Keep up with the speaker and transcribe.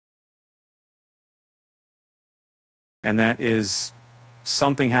and that is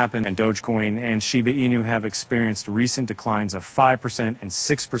something happened, and Dogecoin and Shiba Inu have experienced recent declines of 5% and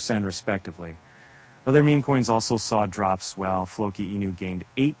 6% respectively. Other meme coins also saw drops, while Floki Inu gained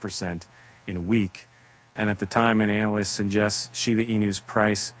 8% in a week. And at the time, an analyst suggests Shiba Inu's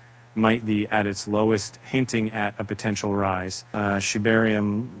price might be at its lowest, hinting at a potential rise.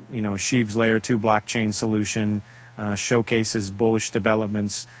 Shibarium, SHIB's Layer 2 blockchain solution, showcases bullish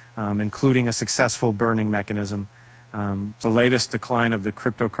developments, including a successful burning mechanism. The latest decline of the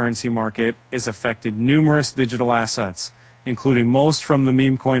cryptocurrency market has affected numerous digital assets, including most from the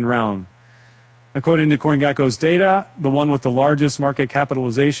meme coin realm. According to CoinGecko's data, the one with the largest market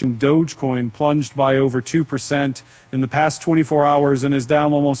capitalization, Dogecoin, plunged by over 2% in the past 24 hours and is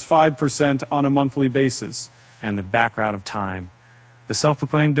down almost 5% on a monthly basis. And the background of time. The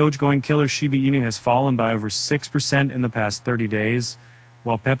self-proclaimed Dogecoin killer Shiba Inu has fallen by over 6% in the past 30 days,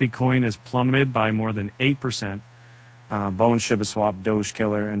 while Pepe Coin has plummeted by more than 8%. Bone ShibaSwap, Doge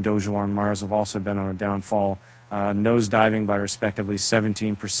Killer, and Doge Alarm Mars have also been on a downfall, nosediving by respectively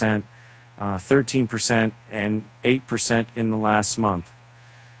 17%, 13%, and 8% in the last month.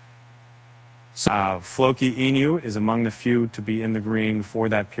 Floki Inu is among the few to be in the green for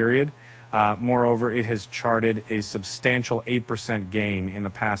that period. Moreover, it has charted a substantial 8% gain in the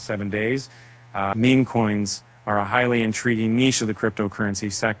past 7 days. Meme coins are a highly intriguing niche of the cryptocurrency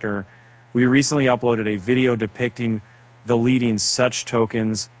sector. We recently uploaded a video depicting the leading such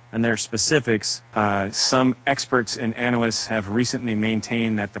tokens and their specifics. Some experts and analysts have recently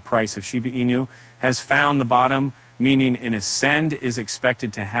maintained that the price of Shiba Inu has found the bottom, meaning an ascend is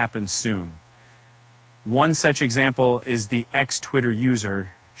expected to happen soon. One such example is the ex-Twitter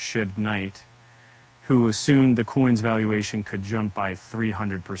user, Shib Knight, who assumed the coin's valuation could jump by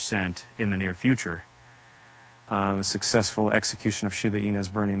 300% in the near future. The successful execution of Shiba Inu's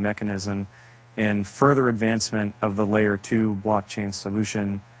burning mechanism and further advancement of the Layer 2 blockchain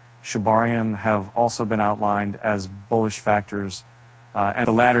solution, Shibarium, have also been outlined as bullish factors, and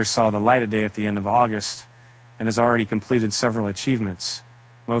the latter saw the light of day at the end of August and has already completed several achievements.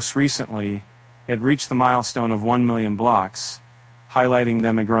 Most recently, it reached the milestone of 1 million blocks, highlighting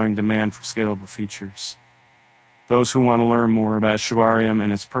them a growing demand for scalable features. Those who want to learn more about Shibarium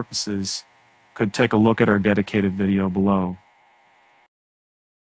and its purposes could take a look at our dedicated video below.